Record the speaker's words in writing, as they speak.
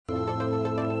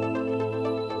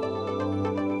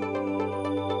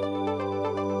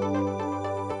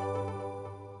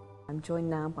joined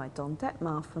now by Don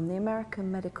Detmer from the American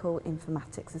Medical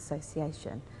Informatics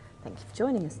Association. Thank you for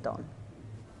joining us, Don.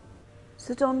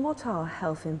 So Don, what are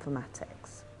health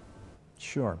informatics?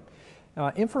 Sure.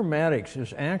 Informatics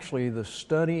is actually the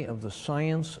study of the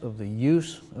science of the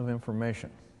use of information.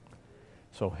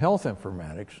 So health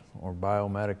informatics, or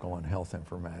biomedical and health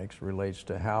informatics, relates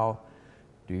to how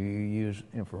do you use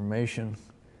information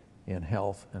in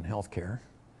health and healthcare,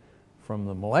 from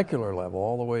the molecular level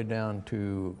all the way down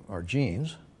to our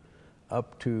genes,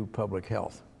 up to public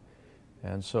health.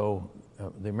 And so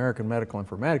the American Medical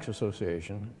Informatics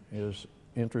Association is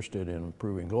interested in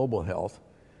improving global health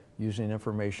using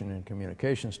information and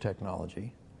communications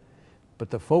technology,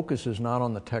 but the focus is not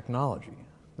on the technology.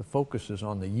 The focus is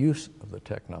on the use of the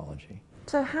technology.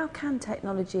 So how can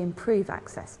technology improve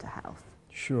access to health?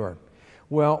 Sure.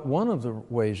 Well, one of the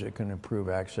ways it can improve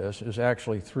access is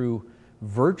actually through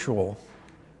virtual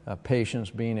patients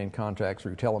being in contact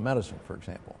through telemedicine, for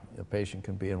example. The patient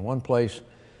can be in one place,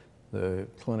 the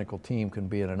clinical team can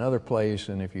be in another place,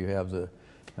 and if you have the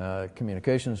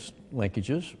communications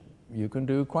linkages, you can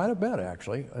do quite a bit,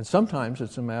 actually. And sometimes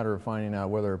it's a matter of finding out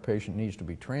whether a patient needs to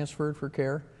be transferred for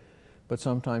care, but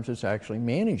sometimes it's actually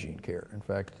managing care. In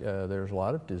fact, there's a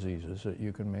lot of diseases that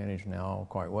you can manage now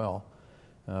quite well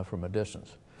from a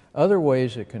distance. Other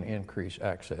ways it can increase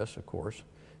access, of course,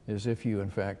 is if you in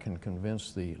fact can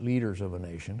convince the leaders of a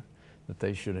nation that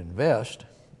they should invest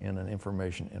in an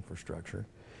information infrastructure.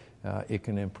 It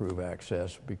can improve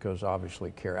access because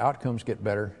obviously care outcomes get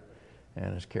better,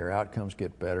 and as care outcomes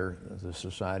get better, the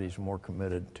society is more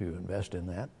committed to invest in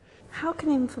that. How can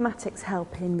informatics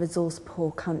help in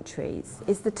resource-poor countries?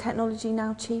 Is the technology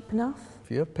now cheap enough? If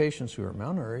you have patients who are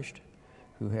malnourished,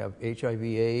 who have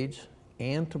HIV/AIDS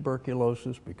and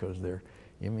tuberculosis because their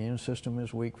immune system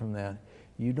is weak from that,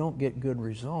 you don't get good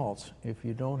results if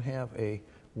you don't have a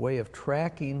way of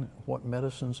tracking what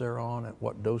medicines they're on at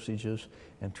what dosages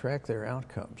and track their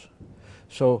outcomes.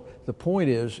 So the point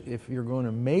is, if you're going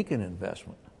to make an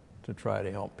investment to try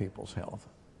to help people's health,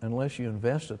 unless you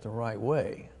invest it the right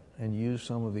way and use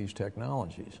some of these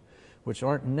technologies, which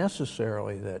aren't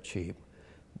necessarily that cheap,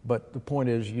 but the point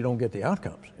is you don't get the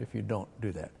outcomes if you don't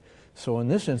do that. So in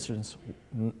this instance,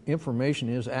 information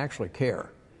is actually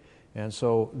care. And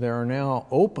so there are now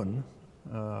open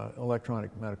electronic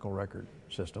medical record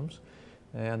systems,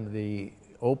 and the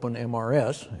open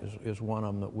MRS is one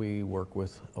of them that we work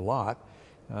with a lot,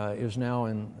 is now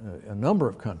in a number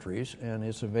of countries, and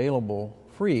it's available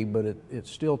free, but it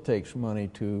still takes money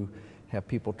to have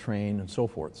people trained and so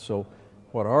forth. So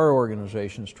what our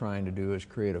organization is trying to do is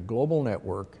create a global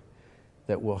network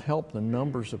that will help the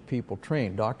numbers of people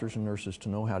trained, doctors and nurses, to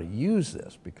know how to use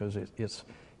this, because it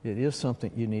is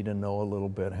something you need to know a little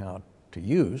bit how to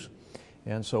use.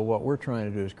 And so what we're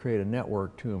trying to do is create a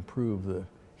network to improve the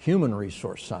human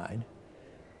resource side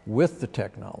with the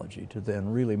technology to then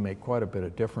really make quite a bit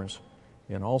of difference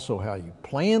in also how you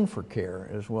plan for care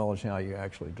as well as how you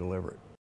actually deliver it.